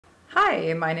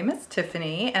Hi, my name is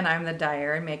Tiffany and I'm the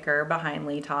dyer and maker behind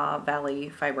Latah Valley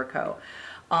Fiber Co.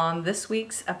 On this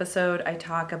week's episode, I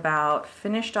talk about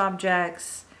finished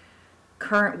objects,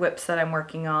 current whips that I'm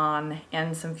working on,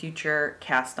 and some future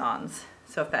cast-ons.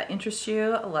 So if that interests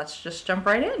you, let's just jump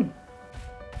right in.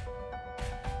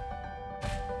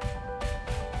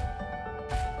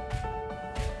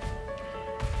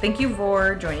 Thank you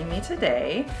for joining me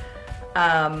today.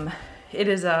 It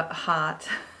is a hot,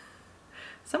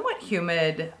 somewhat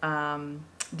humid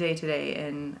day today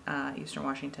in Eastern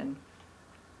Washington.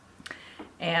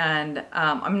 And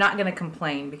I'm not going to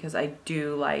complain because I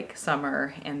do like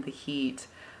summer and the heat.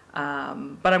 But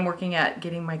I'm working at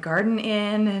getting my garden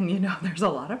in, and you know, there's a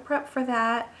lot of prep for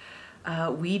that.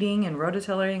 Weeding and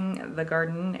rototilling the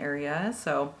garden area.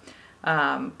 So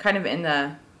kind of in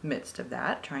the midst of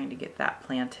that, trying to get that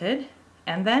planted.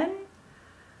 And then,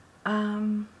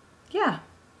 yeah,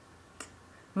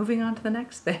 moving on to the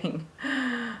next thing.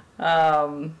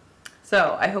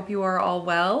 So I hope you are all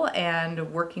well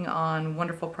and working on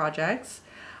wonderful projects.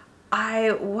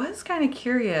 I was kind of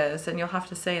curious, and you'll have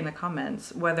to say in the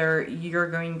comments, whether you're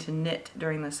going to knit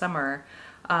during the summer,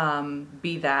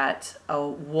 be that a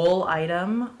wool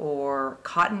item or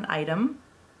cotton item.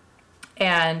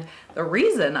 And the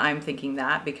reason I'm thinking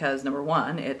that, because number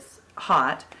one, it's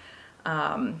hot.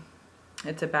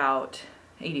 It's about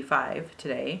 85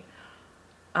 today.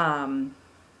 And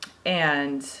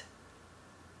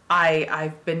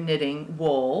I've been knitting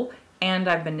wool and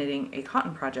I've been knitting a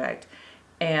cotton project,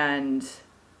 and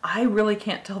I really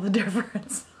can't tell the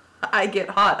difference. I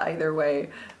get hot either way.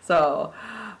 So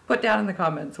put down in the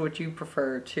comments what you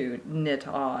prefer to knit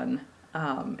on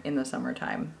in the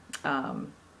summertime.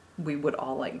 We would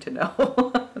all like to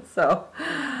know. So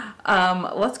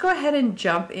let's go ahead and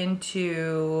jump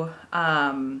into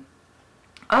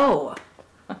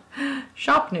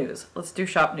shop news. Let's do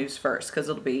shop news first because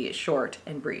it'll be short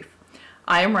and brief.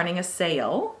 I am running a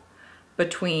sale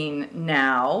between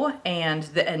now and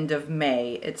the end of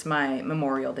May. It's my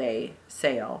Memorial Day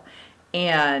sale,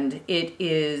 and it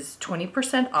is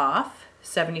 20% off,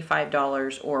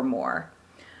 $75 or more.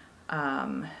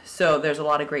 So there's a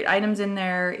lot of great items in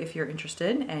there if you're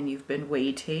interested and you've been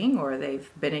waiting, or they've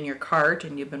been in your cart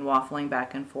and you've been waffling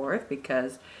back and forth,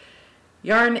 because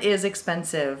yarn is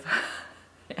expensive.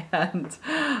 And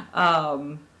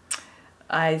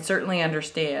I certainly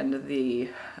understand the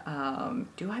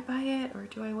do I buy it or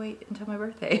do I wait until my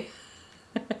birthday?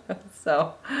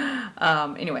 So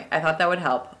anyway, I thought that would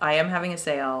help. I am having a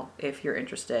sale. If you're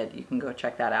interested, you can go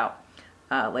check that out.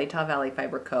 Latah Valley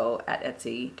Fiber Co. at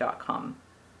Etsy.com.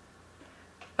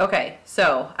 Okay,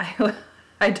 so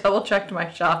I double checked my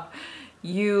shop.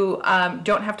 You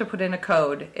don't have to put in a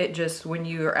code. It just, when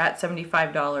you're at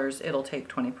 $75, it'll take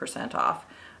 20% off.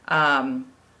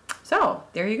 So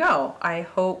there you go. I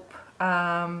hope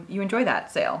you enjoy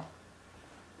that sale.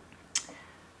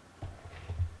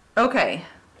 Okay,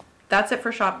 that's it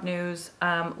for shop news.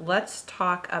 Let's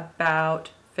talk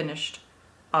about finished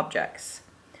objects.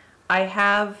 I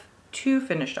have two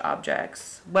finished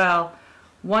objects. Well,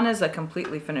 one is a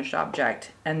completely finished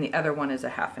object and the other one is a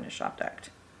half finished object.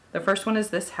 The first one is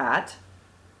this hat.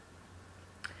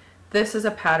 This is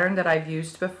a pattern that I've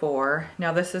used before.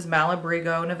 Now this is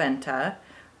Malabrigo Noventa.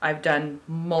 I've done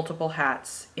multiple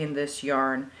hats in this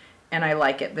yarn and I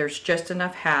like it. There's just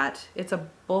enough hat. It's a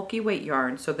bulky weight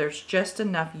yarn, so there's just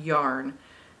enough yarn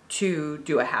to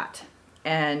do a hat.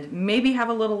 And maybe have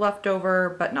a little left over,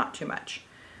 but not too much.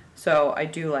 So I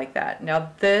do like that.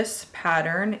 Now this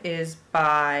pattern is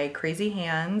by Crazy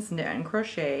Hands Knit and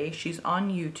Crochet. She's on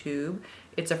YouTube.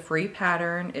 It's a free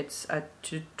pattern. It's a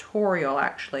tutorial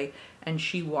actually, and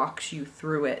she walks you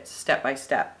through it step by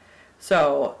step.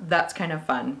 So that's kind of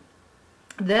fun.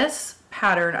 This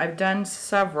pattern I've done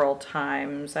several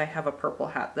times. I have a purple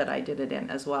hat that I did it in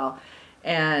as well.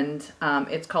 And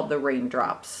it's called the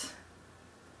Raindrops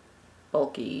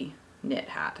bulky knit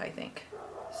hat, I think.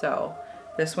 So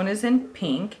this one is in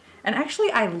pink, and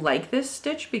actually I like this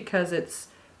stitch because it's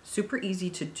super easy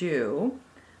to do,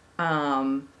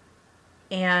 and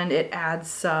it adds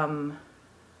some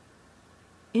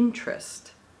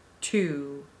interest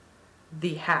to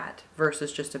the hat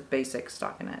versus just a basic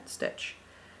stockinette stitch.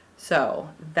 So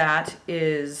that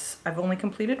is, I've only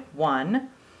completed one,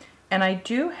 and I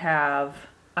do have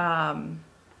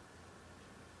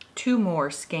two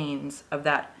more skeins of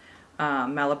that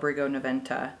Malabrigo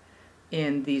Noventa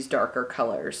in these darker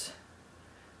colors.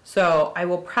 So I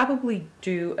will probably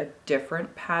do a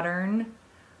different pattern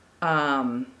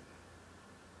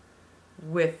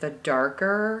with the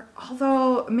darker,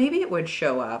 although maybe it would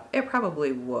show up. It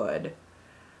probably would.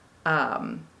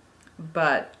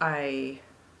 But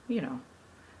you know,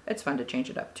 it's fun to change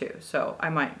it up too. So I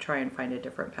might try and find a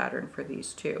different pattern for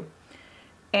these too.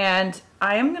 And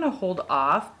I am going to hold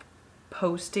off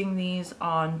posting these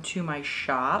onto my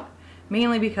shop,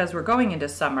 mainly because we're going into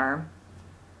summer,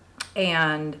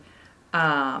 and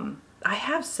I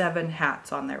have 7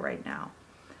 hats on there right now,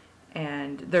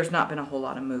 and there's not been a whole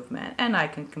lot of movement, and I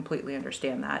can completely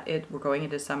understand that. We're going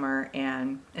into summer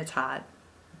and it's hot.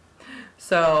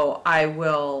 So I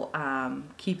will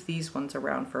keep these ones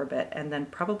around for a bit and then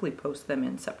probably post them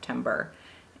in September.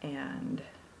 And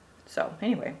so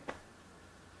anyway,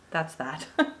 that's that.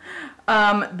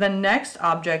 The next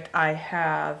object I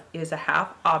have is a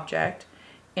half object,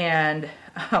 and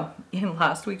in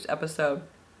last week's episode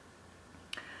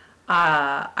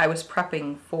I was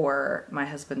prepping for my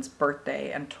husband's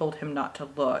birthday and told him not to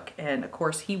look, and of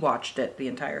course he watched it, the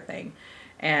entire thing,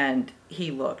 and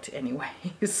he looked anyway.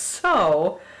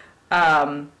 So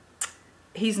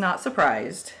he's not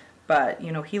surprised, but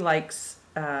you know, he likes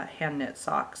hand knit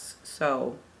socks,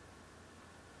 so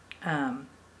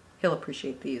he'll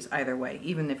appreciate these either way,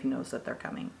 even if he knows that they're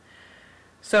coming.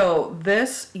 So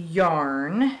this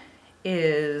yarn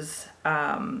is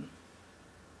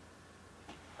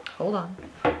hold on.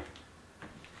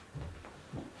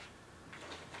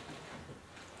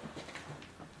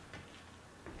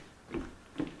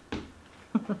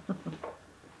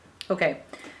 Okay,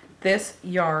 this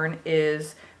yarn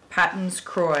is Patons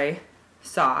Kroy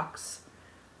Socks,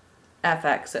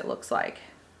 FX it looks like.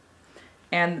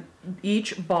 And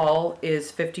each ball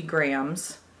is 50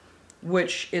 grams,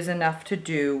 which is enough to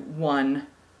do 1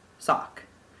 sock.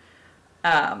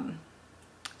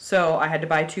 So I had to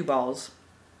buy 2 balls,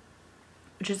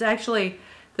 which is actually,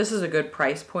 this is a good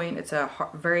price point. It's a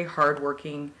very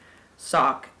hard-working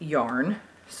sock yarn,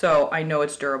 so I know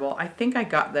it's durable. I think I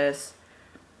got this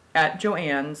at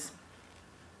Joann's,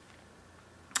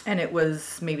 and it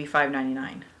was maybe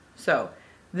 $5.99. So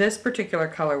this particular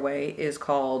colorway is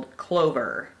called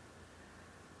Clover.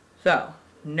 So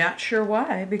not sure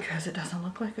why, because it doesn't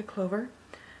look like a clover.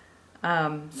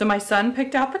 So my son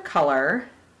picked out the color,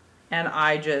 and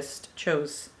I just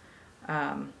chose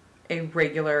a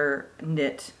regular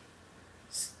knit,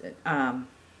 it's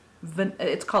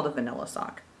called a vanilla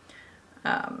sock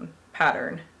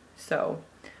pattern. So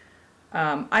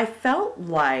I felt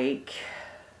like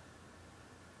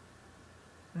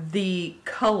the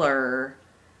color,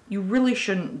 you really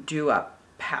shouldn't do a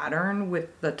pattern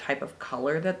with the type of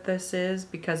color that this is,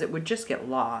 because it would just get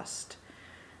lost.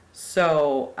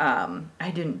 So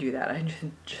I didn't do that. I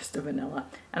did just a vanilla,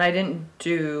 and I didn't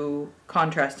do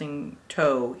contrasting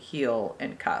toe, heel,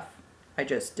 and cuff. I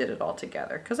just did it all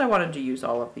together because I wanted to use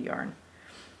all of the yarn.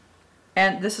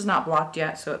 And this is not blocked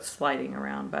yet, so it's sliding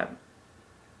around. But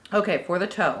okay, for the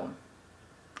toe,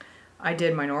 I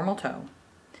did my normal toe.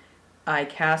 I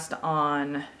cast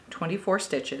on 24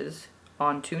 stitches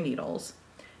on 2 needles,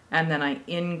 and then I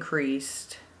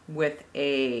increased with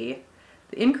the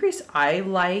increase I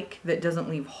like that doesn't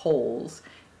leave holes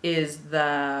is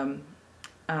the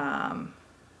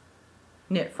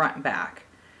knit front and back.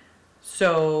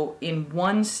 So in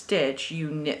 1 stitch you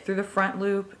knit through the front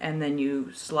loop, and then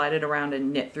you slide it around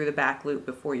and knit through the back loop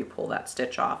before you pull that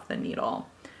stitch off the needle.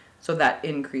 So that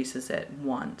increases it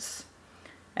once,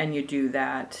 and you do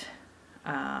that.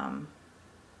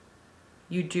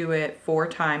 You do it 4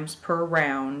 times per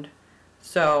round.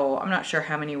 So I'm not sure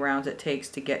how many rounds it takes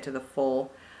to get to the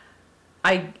full.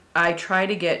 I try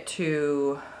to get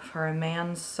to, for a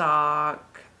man's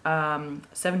sock,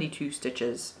 72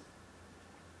 stitches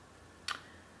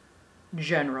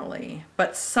generally,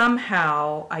 but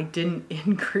somehow I didn't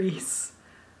increase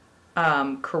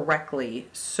correctly,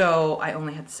 so I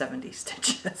only had 70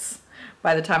 stitches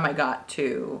by the time I got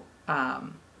to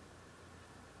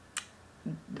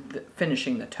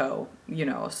finishing the toe, you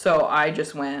know. So I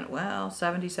just went, well,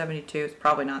 70, 72 is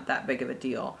probably not that big of a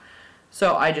deal.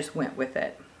 So I just went with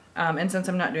it. And since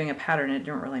I'm not doing a pattern, it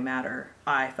didn't really matter,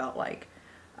 I felt like.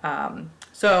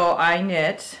 So I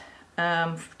knit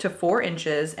to 4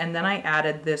 inches, and then I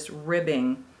added this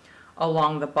ribbing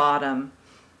along the bottom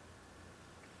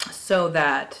so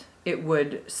that it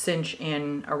would cinch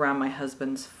in around my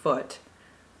husband's foot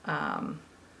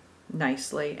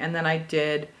nicely. And then I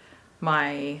did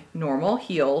my normal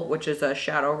heel, which is a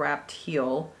shadow wrapped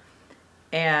heel.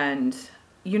 And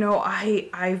you know,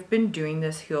 I've been doing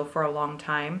this heel for a long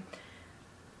time,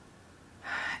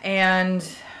 and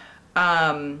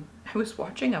I was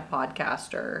watching a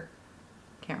podcaster,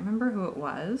 can't remember who it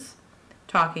was,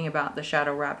 talking about the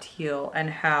shadow wrapped heel and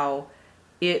how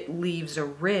it leaves a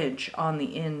ridge on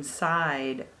the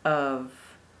inside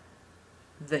of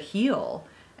the heel.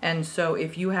 And so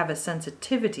if you have a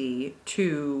sensitivity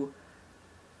to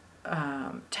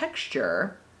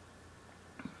texture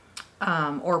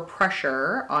or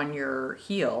pressure on your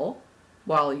heel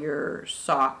while your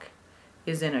sock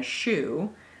is in a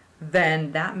shoe,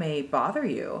 then that may bother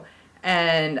you.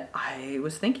 And I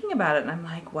was thinking about it and I'm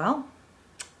like, well,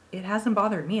 it hasn't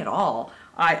bothered me at all.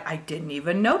 I didn't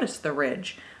even notice the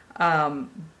ridge.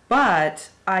 But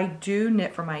I do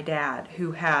knit for my dad,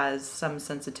 who has some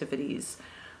sensitivities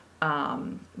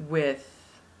with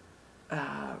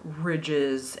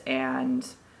ridges and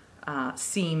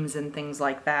seams and things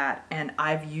like that. And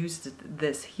I've used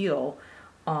this heel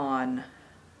on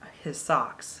his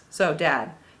socks. So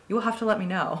Dad, you will have to let me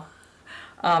know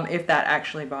if that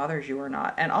actually bothers you or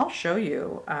not. And I'll show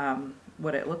you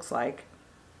what it looks like.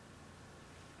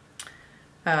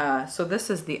 So this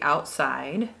is the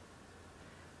outside.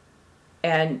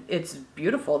 And it's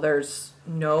beautiful. There's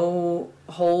no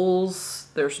holes,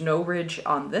 there's no ridge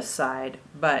on this side,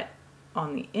 but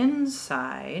on the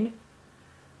inside,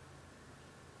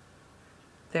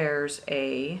 there's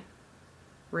a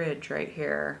ridge right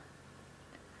here.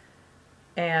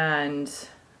 And,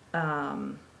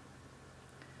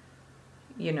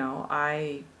 you know,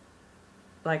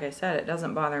 like I said, it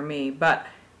doesn't bother me, but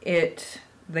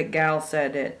the gal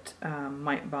said it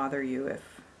might bother you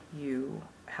if you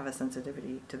have a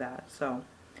sensitivity to that. So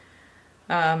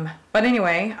but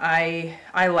anyway,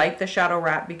 I like the shadow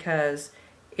wrap because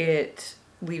it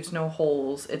leaves no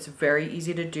holes. It's very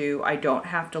easy to do. I don't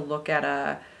have to look at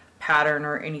a pattern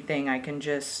or anything. I can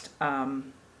just I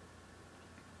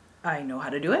know how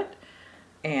to do it,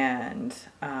 and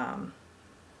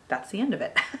that's the end of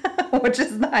it, which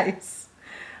is nice.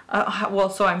 Well,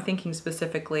 so I'm thinking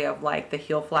specifically of like the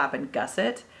heel flap and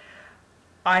gusset.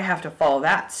 I have to follow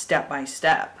that step by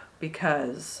step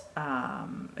because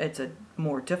it's a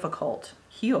more difficult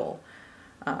heel.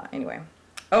 Anyway,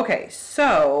 okay,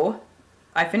 so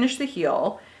I finished the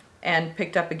heel and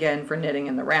picked up again for knitting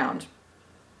in the round.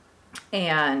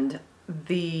 And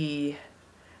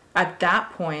at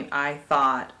that point I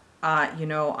thought, you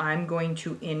know, I'm going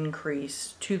to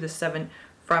increase to the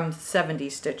from 70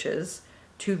 stitches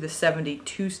to the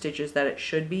 72 stitches that it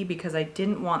should be, because I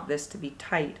didn't want this to be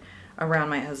tight around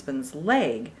my husband's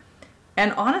leg.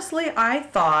 And honestly, I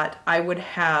thought I would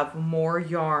have more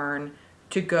yarn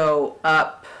to go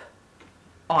up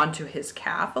onto his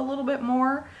calf a little bit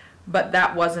more, but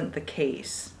that wasn't the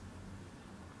case.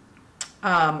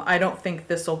 I don't think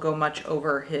this will go much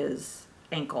over his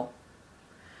ankle.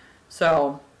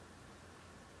 So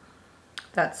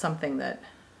that's something that,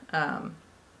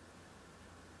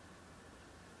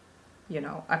 you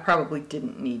know, I probably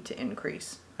didn't need to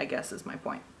increase, I guess is my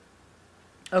point.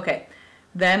 Okay,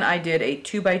 then I did a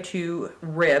 2x2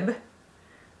 rib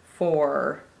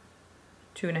for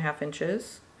 2.5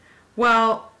 inches.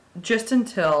 Well, just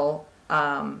until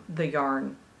the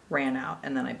yarn ran out,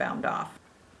 and then I bound off.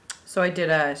 So I did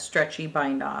a stretchy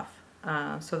bind off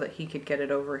so that he could get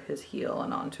it over his heel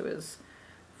and onto his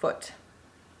foot.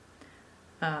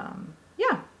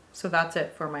 Yeah, so that's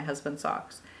it for my husband's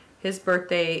socks. His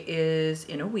birthday is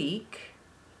in a week.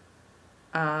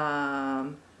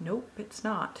 Nope, it's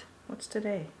not. What's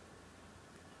today?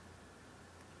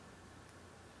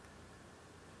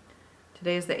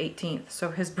 Today is the 18th, so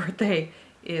his birthday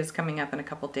is coming up in a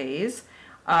couple days.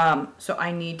 So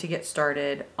I need to get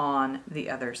started on the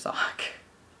other sock.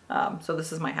 So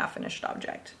this is my half-finished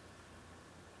object.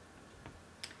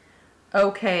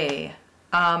 Okay,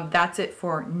 that's it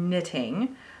for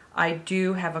knitting. I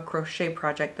do have a crochet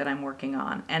project that I'm working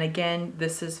on. And again,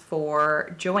 this is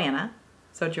for Joanna.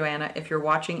 So Joanna, if you're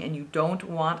watching and you don't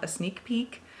want a sneak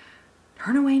peek,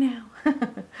 turn away now.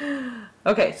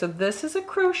 Okay, so this is a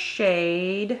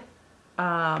crocheted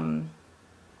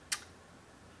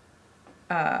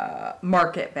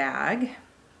market bag.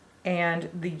 And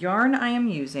the yarn I am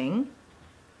using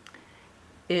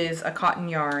is a cotton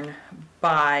yarn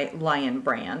by Lion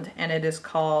Brand, and it is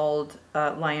called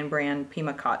Lion Brand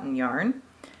Pima cotton yarn.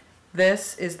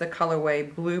 This is the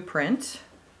colorway Blueprint,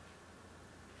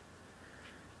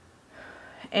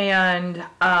 and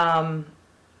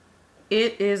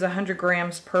it is 100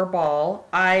 grams per ball.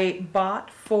 I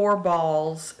bought 4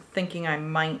 balls thinking I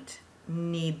might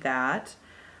need that,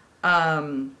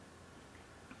 but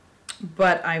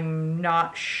I'm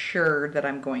not sure that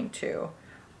I'm going to.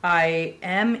 I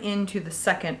am into the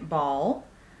second ball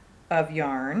of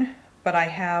yarn, but I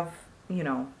have, you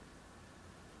know,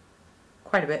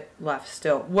 quite a bit left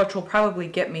still, which will probably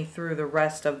get me through the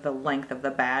rest of the length of the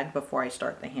bag before I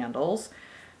start the handles.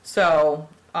 So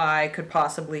I could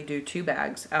possibly do 2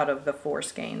 bags out of the 4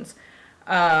 skeins.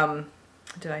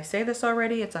 did I say this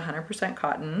already? It's 100%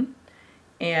 cotton,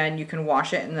 and you can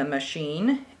wash it in the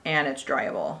machine and it's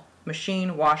dryable.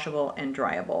 Machine, washable, and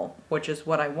dryable, which is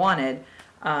what I wanted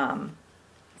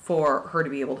for her to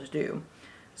be able to do.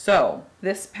 So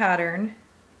this pattern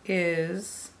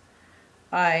is,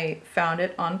 I found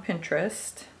it on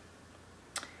Pinterest,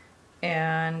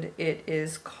 and it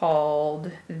is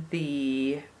called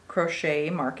the Crochet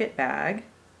Market Bag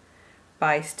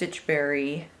by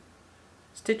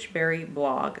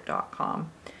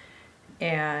stitchberryblog.com,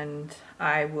 and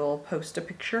I will post a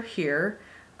picture here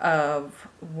of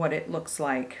what it looks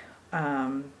like.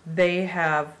 They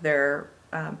have their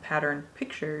pattern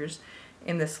pictures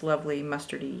in this lovely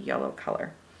mustardy yellow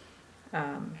color.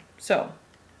 So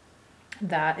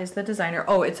that is the designer.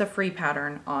 Oh, it's a free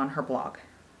pattern on her blog.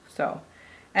 So,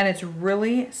 and it's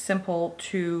really simple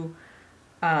to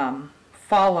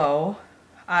follow.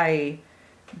 I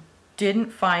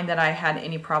didn't find that I had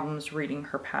any problems reading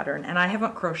her pattern, and I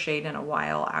haven't crocheted in a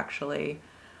while actually.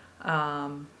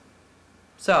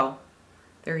 So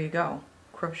there you go.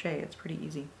 Crochet, it's pretty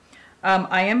easy.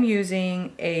 I am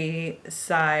using a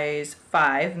size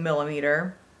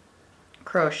 5mm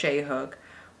crochet hook,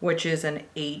 which is an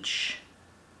H.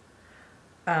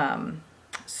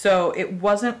 So it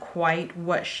wasn't quite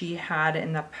what she had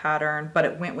in the pattern, but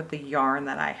it went with the yarn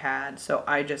that I had, so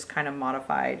I just kind of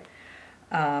modified.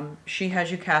 She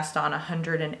has you cast on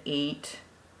 108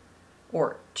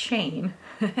 or chain,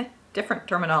 different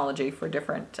terminology for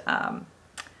different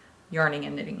yarning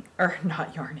and knitting, or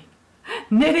not yarning,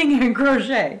 knitting and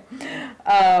crochet.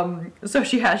 So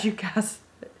she has you cast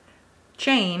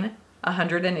chain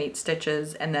 108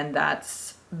 stitches, and then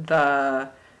that's the,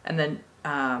 and then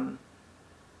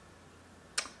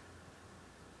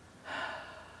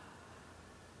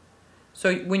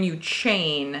so when you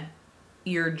chain,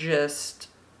 you're just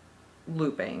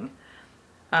looping,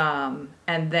 and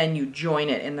then you join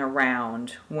it in the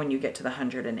round when you get to the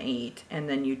 108, and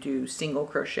then you do single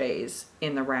crochets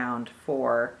in the round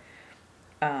for,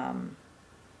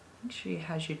 she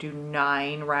has you do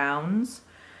 9 rounds,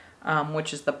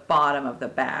 which is the bottom of the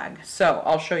bag. So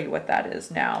I'll show you what that is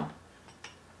now.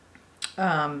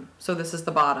 So this is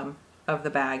the bottom of the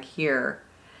bag here,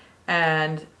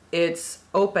 and it's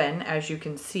open, as you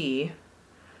can see.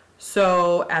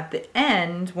 So at the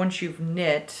end, once you've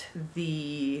knit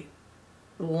the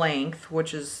length,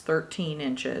 which is 13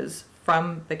 inches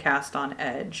from the cast on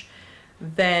edge,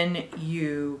 then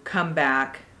you come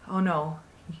back, oh no,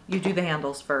 you do the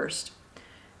handles first,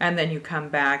 and then you come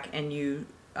back and you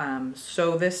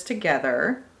sew this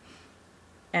together,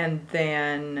 and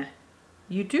then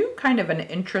you do kind of an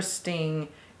interesting,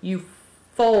 you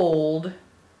fold,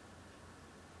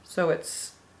 so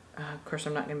it's, of course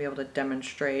I'm not going to be able to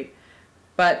demonstrate,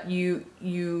 but you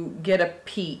get a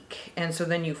peak, and so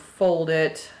then you fold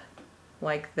it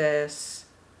like this,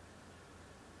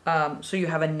 so you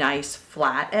have a nice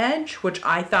flat edge, which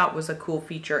I thought was a cool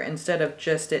feature, instead of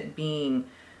just it being,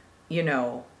 you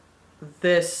know,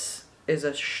 this is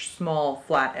a small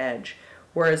flat edge,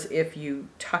 whereas if you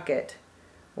tuck it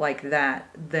like that,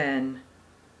 then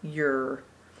your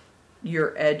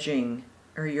edging,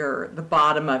 or the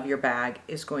bottom of your bag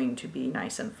is going to be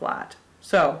nice and flat.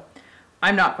 So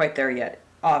I'm not quite there yet,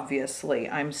 obviously.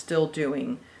 I'm still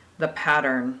doing the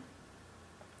pattern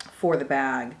for the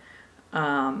bag.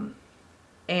 And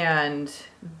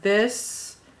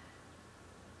this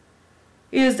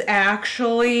is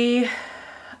actually,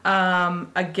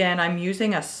 again, I'm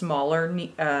using a smaller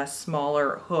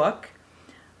hook.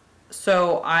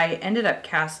 So I ended up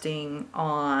casting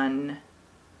on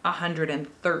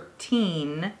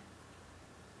 113,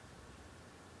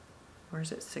 where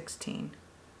is it, 16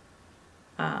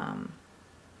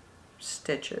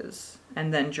 stitches,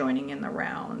 and then joining in the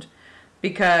round,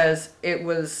 because it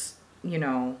was, you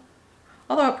know,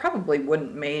 although it probably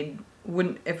wouldn't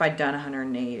if I'd done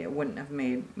 108, it wouldn't have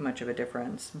made much of a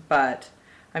difference, but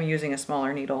I'm using a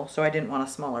smaller needle, so I didn't want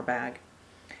a smaller bag.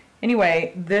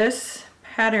 Anyway, this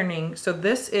patterning, so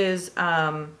this is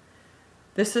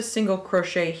single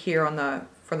crochet here on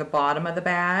for the bottom of the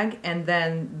bag, and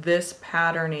then this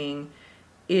patterning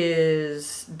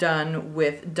is done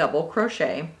with double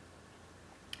crochet,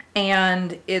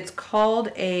 and it's called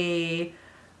a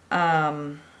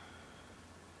the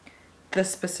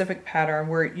specific pattern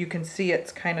where you can see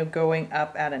it's kind of going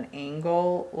up at an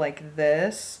angle like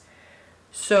this.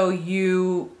 So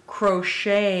you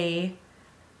crochet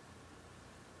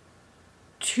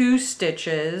 2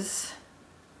 stitches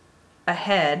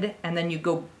ahead, and then you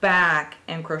go back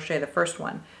and crochet the first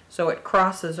one, so it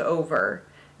crosses over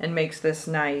and makes this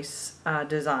nice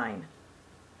design.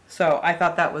 So I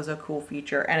thought that was a cool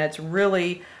feature, and it's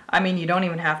really, I mean, you don't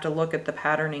even have to look at the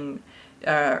patterning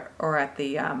or at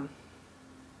the,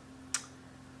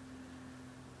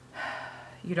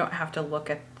 you don't have to look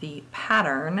at the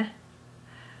pattern.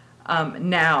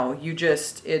 Now you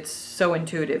just, it's so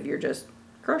intuitive. You're just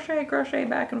crochet, crochet,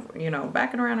 back and, you know,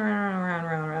 back and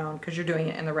around, because you're doing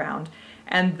it in the round.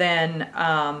 And then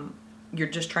you're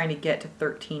just trying to get to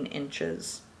 13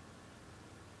 inches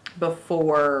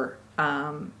before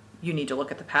you need to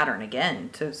look at the pattern again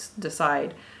to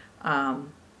decide, or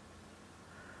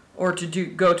to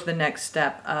go to the next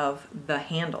step of the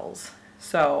handles.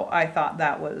 So I thought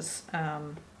that was,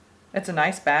 it's a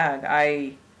nice bag.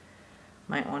 I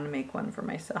might want to make one for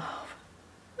myself.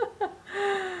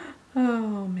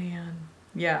 Oh man.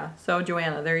 Yeah, so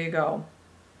Joanna, there you go.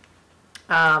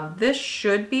 This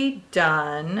should be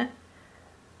done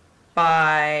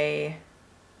by,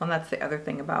 well, that's the other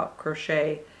thing about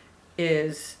crochet,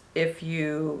 is if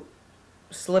you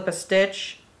slip a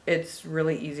stitch, it's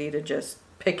really easy to just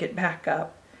pick it back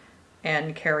up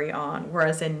and carry on.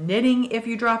 Whereas in knitting, if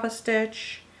you drop a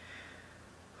stitch,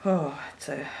 oh, it's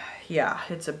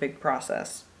a big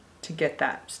process to get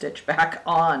that stitch back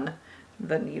on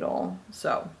the needle.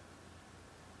 So,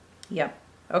 yep.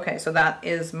 Okay, so that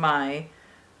is my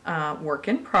work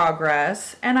in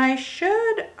progress, and I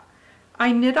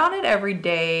knit on it every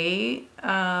day,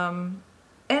 and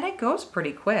it goes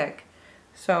pretty quick.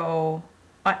 So,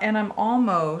 and I'm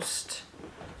almost,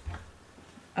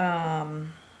 I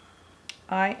am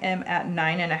at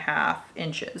 9.5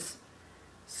 inches.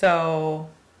 So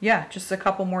yeah, just a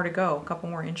couple more to go, a couple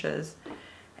more inches.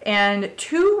 And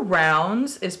 2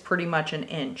 rounds is pretty much an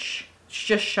inch. It's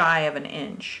just shy of an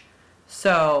inch.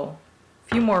 So a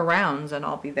few more rounds and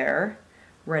I'll be there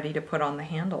ready to put on the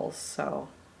handles. So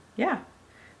yeah,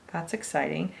 that's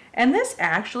exciting. And this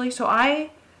actually, so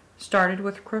I started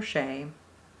with crochet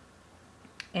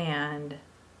and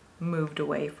moved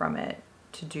away from it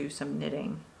to do some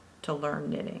knitting, to learn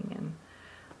knitting.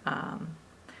 And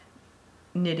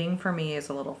knitting for me is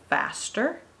a little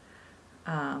faster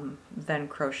than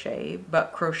crochet,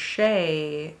 but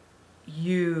crochet,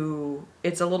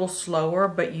 it's a little slower,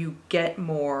 but you get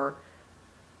more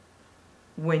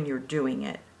when you're doing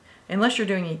it, unless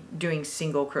you're doing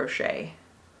single crochet.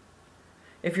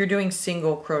 If you're doing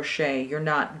single crochet, you're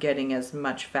not getting as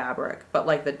much fabric, but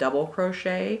like the double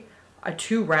crochet,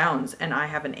 2 rounds and I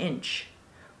have an inch,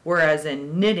 whereas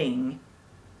in knitting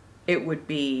it would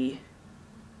be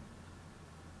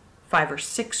 5 or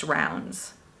 6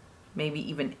 rounds, maybe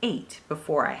even 8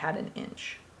 before I had an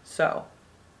inch. So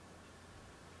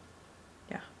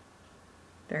yeah,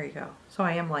 there you go. So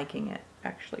I am liking it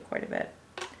actually quite a bit.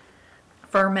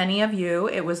 For many of you,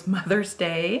 it was Mother's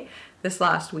Day this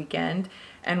last weekend,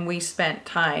 and we spent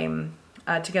time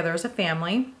together as a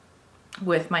family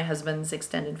with my husband's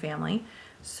extended family.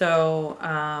 So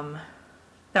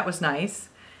that was nice,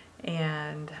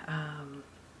 and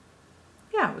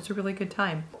yeah, it was a really good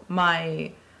time.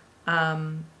 My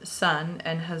son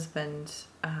and husband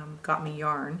got me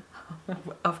yarn,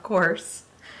 of course,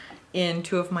 in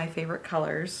 2 of my favorite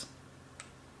colors.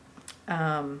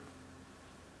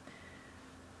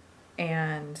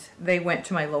 And they went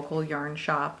to my local yarn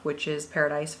shop, which is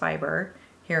Paradise Fiber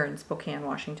here in Spokane,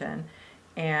 Washington.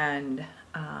 And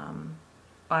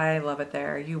I love it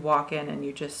there. You walk in and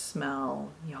you just smell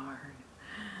yarn.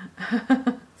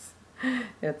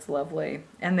 It's lovely.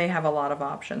 And they have a lot of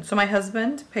options. So my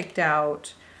husband picked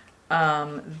out,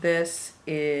 this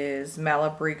is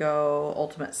Malabrigo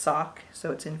Ultimate Sock.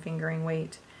 So it's in fingering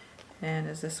weight. And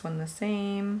is this one the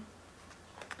same?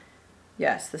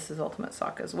 Yes, this is Ultimate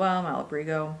Sock as well,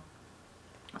 Malabrigo.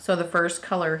 So the first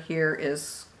color here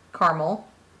is caramel.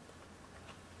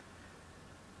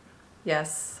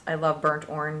 Yes, I love burnt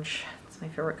orange. It's my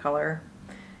favorite color.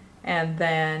 And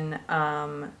then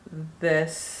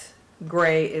this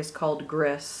gray is called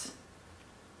Gris.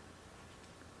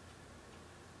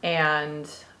 And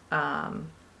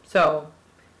so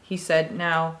he said,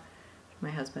 now,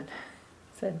 my husband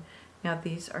said, now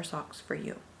these are socks for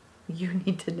you. You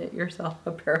need to knit yourself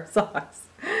a pair of socks.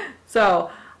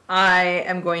 So I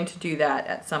am going to do that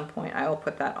at some point. I will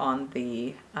put that on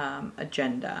the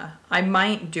agenda. I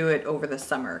might do it over the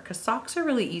summer because socks are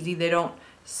really easy. They don't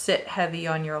sit heavy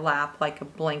on your lap like a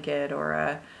blanket or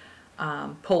a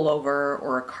pullover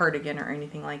or a cardigan or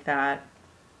anything like that.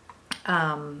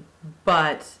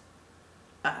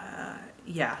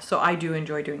 Yeah, so I do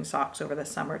enjoy doing socks over the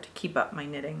summer to keep up my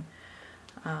knitting.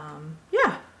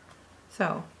 Yeah.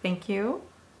 So thank you,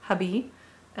 hubby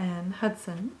and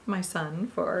Hudson, my son,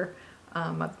 for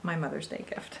my Mother's Day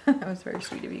gift. That was very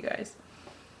sweet of you guys.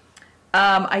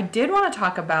 I did want to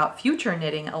talk about future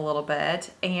knitting a little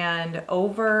bit, and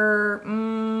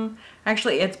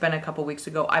actually it's been a couple weeks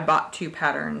ago, I bought 2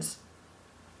 patterns.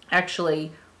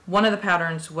 Actually, one of the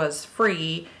patterns was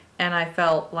free and I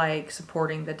felt like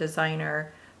supporting the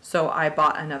designer, so I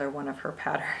bought another one of her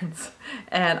patterns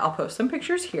and I'll post some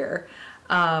pictures here.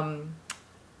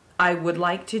 I would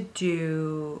like to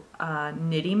do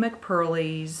Knitty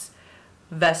McPurley's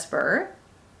Vesper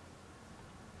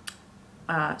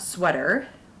sweater,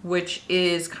 which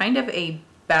is kind of a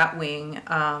bat wing.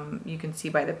 You can see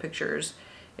by the pictures,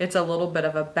 it's a little bit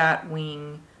of a bat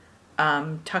wing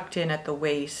tucked in at the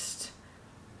waist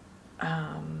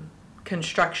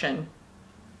construction.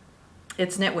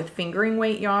 It's knit with fingering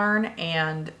weight yarn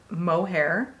and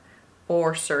mohair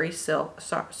or Surrey silk.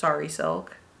 So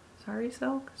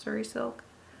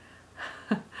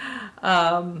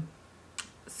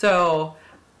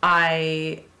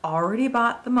I already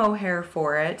bought the mohair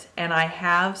for it, and I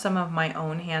have some of my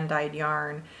own hand-dyed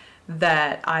yarn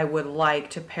that I would like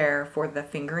to pair for the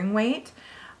fingering weight.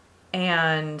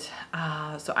 And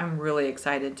so I'm really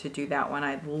excited to do that one.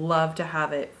 I'd love to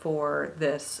have it for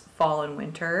this fall and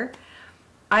winter.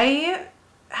 I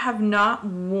have not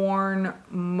worn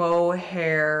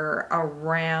mohair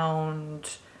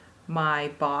around my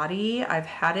body. I've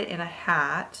had it in a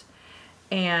hat,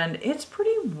 and it's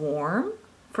pretty warm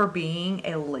for being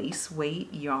a lace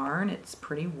weight yarn. It's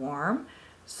pretty warm.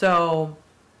 So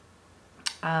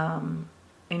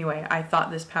anyway, I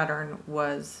thought this pattern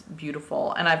was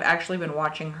beautiful, and I've actually been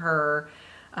watching her,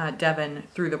 Devin,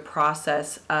 through the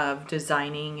process of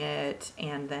designing it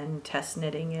and then test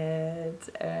knitting it,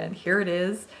 and here it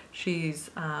is. She's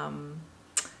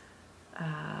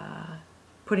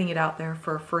putting it out there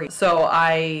for free. So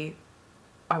I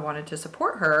wanted to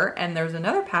support her, and there's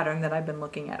another pattern that I've been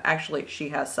looking at. Actually, she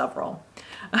has several.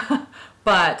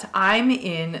 But I'm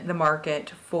in the market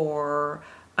for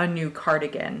a new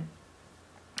cardigan.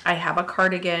 I have a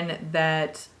cardigan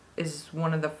that is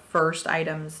one of the first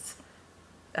items,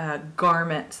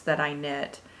 garments that I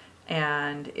knit,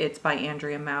 and it's by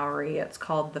Andrea Mowry. It's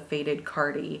called the Faded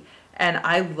Cardi, and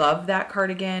I love that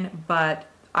cardigan, but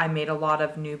I made a lot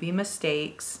of newbie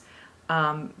mistakes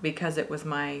because it was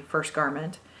my first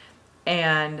garment,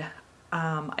 and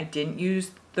I didn't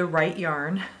use the right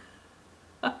yarn.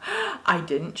 I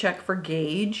didn't check for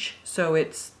gauge, so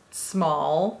it's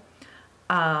small,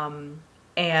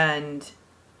 and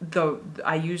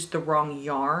I used the wrong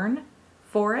yarn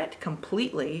for it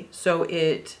completely, so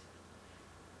it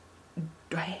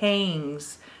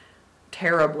hangs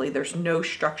terribly. There's no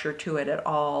structure to it at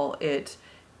all. It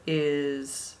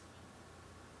is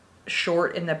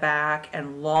short in the back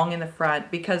and long in the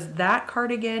front, because that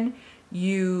cardigan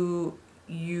you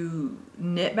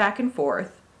knit back and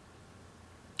forth,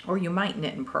 or you might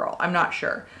knit and purl, I'm not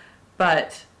sure,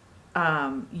 but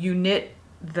you knit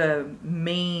the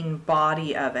main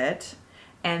body of it,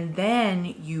 and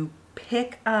then you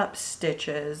pick up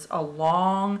stitches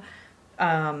along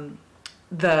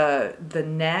the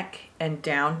neck and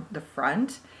down the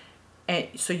front, and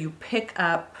so you pick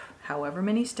up however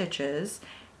many stitches,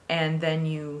 and then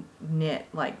you knit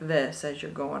like this as you're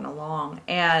going along.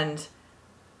 And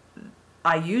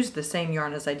I used the same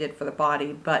yarn as I did for the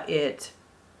body, but it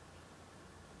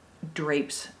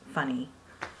drapes funny.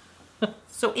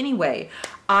 So anyway,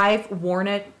 I've worn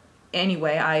it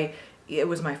anyway. It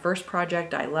was my first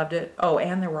project. I loved it. Oh,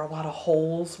 and there were a lot of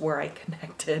holes where I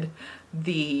connected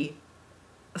the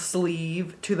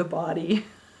sleeve to the body,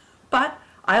 but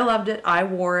I loved it. I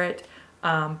wore it.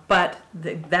 But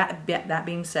that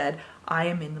being said, I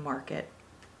am in the market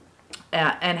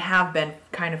and have been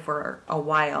kind of for a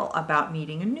while about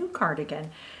needing a new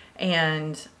cardigan,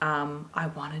 and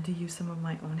I wanted to use some of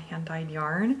my own hand-dyed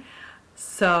yarn,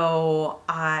 so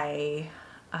I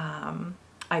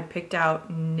picked out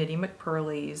Knitty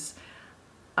McPurley's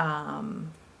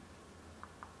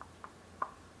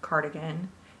cardigan.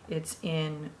 It's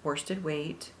in worsted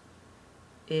weight.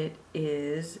 It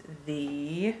is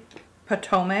the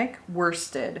Potomac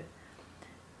Worsted,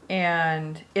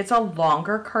 and it's a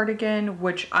longer cardigan,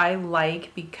 which I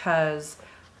like because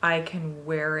I can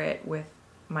wear it with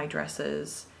my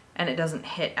dresses and it doesn't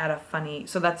hit at a funny.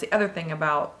 So that's the other thing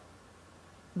about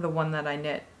the one that I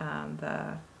knit,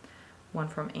 the one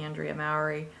from Andrea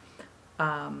Mowry.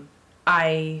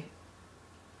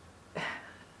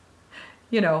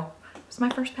 It's my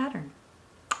first pattern,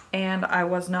 and I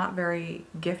was not very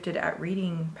gifted at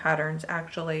reading patterns,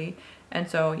 actually, and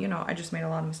so I just made a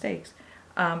lot of mistakes,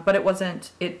 but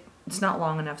it's not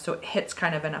long enough, so it hits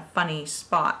kind of in a funny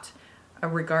spot,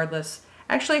 regardless.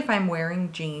 Actually, if I'm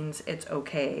wearing jeans, it's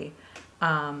okay,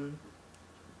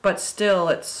 but still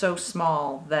it's so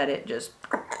small that it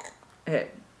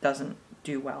doesn't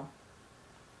do well.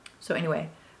 So anyway,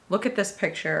 look at this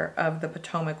picture of the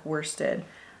Potomac Worsted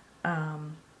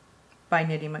by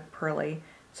Knitting McPurley.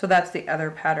 So that's the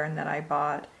other pattern that I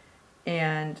bought.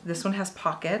 And this one has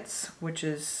pockets, which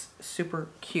is super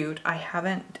cute. I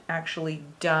haven't actually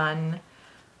done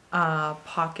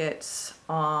pockets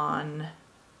on,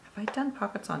 have I done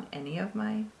pockets on any of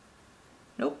my,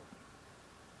 nope.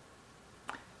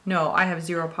 No, I have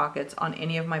 0 pockets on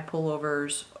any of my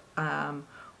pullovers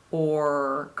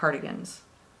or cardigans.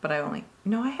 But I only,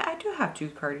 no, I do have 2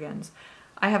 cardigans.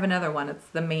 I have another one, it's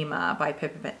the Pima by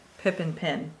Pip and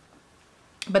Pin.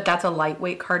 But that's a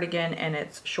lightweight cardigan and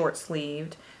it's short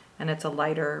sleeved and it's a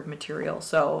lighter material,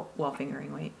 so, well,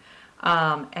 fingering weight.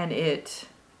 And it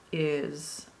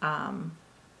is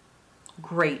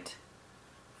great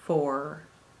for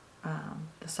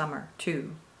the summer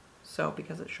too, so,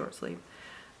 because it's short sleeve.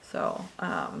 So,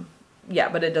 yeah,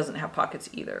 but it doesn't have pockets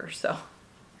either, so.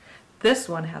 This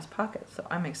one has pockets, so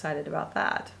I'm excited about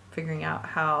that. Figuring out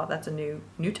how, that's a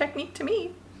new technique to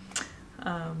me.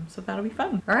 So that'll be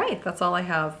fun. All right, that's all I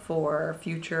have for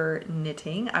future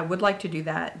knitting. I would like to do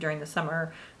that during the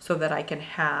summer so that I can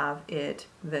have it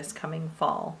this coming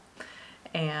fall.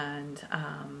 And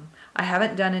I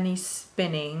haven't done any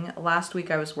spinning. Last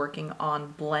week I was working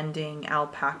on blending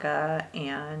alpaca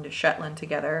and Shetland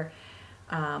together,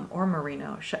 or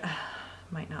merino.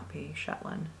 Might not be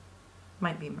Shetland,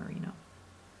 might be merino.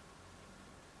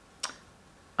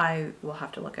 I will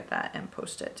have to look at that and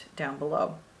post it down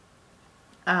below.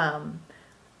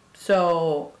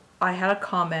 So I had a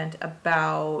comment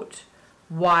about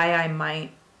why I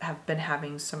might have been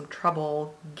having some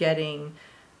trouble getting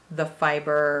the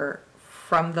fiber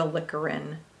from the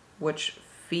liquorin, which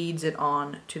feeds it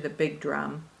on to the big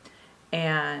drum.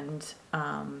 And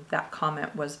that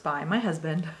comment was by my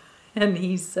husband, and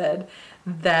he said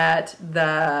that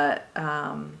the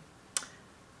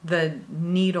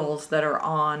needles that are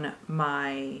on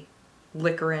my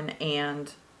liquorin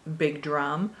and big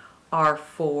drum are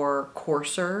for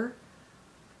coarser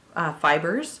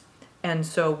fibers, and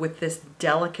so with this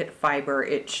delicate fiber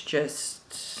it's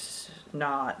just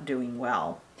not doing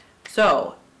well.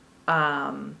 So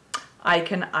I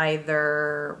can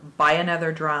either buy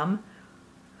another drum,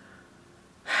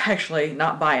 actually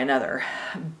not buy another,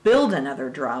 build another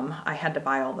drum. I had to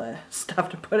buy all the stuff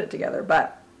to put it together,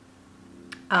 but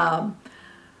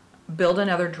build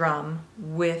another drum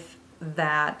with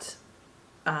that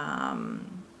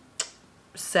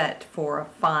set for a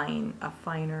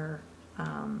finer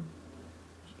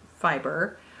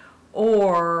fiber,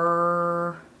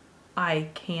 or I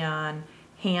can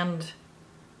hand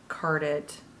card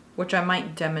it, which I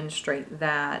might demonstrate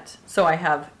that. So I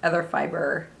have other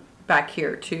fiber back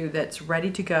here too that's ready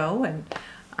to go, and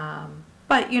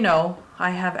but you know,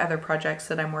 I have other projects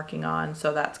that I'm working on,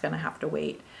 so that's gonna have to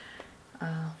wait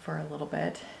for a little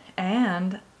bit.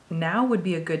 And now would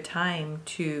be a good time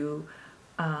to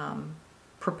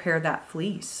prepare that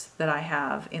fleece that I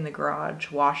have in the garage,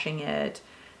 washing it,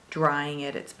 drying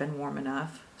it. It's been warm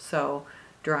enough, so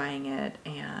drying it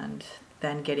and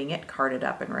then getting it carded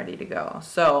up and ready to go.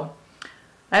 So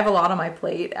I have a lot on my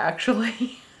plate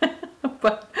actually,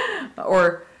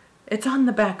 or it's on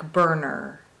the back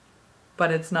burner,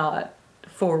 but it's not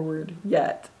forward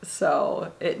yet,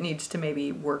 so it needs to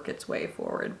maybe work its way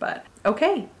forward. But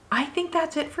okay, I think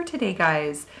that's it for today,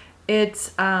 guys.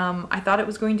 It's I thought it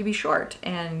was going to be short,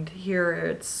 and here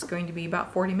it's going to be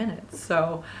about 40 minutes.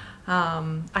 So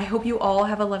I hope you all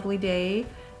have a lovely day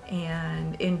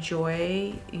and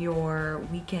enjoy your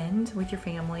weekend with your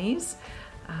families,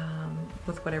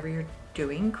 with whatever you're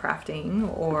doing,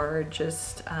 crafting, or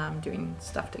just doing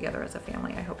stuff together as a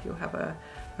family. I hope you have a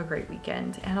great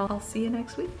weekend, and I'll see you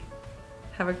next week.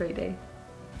 Have a great day.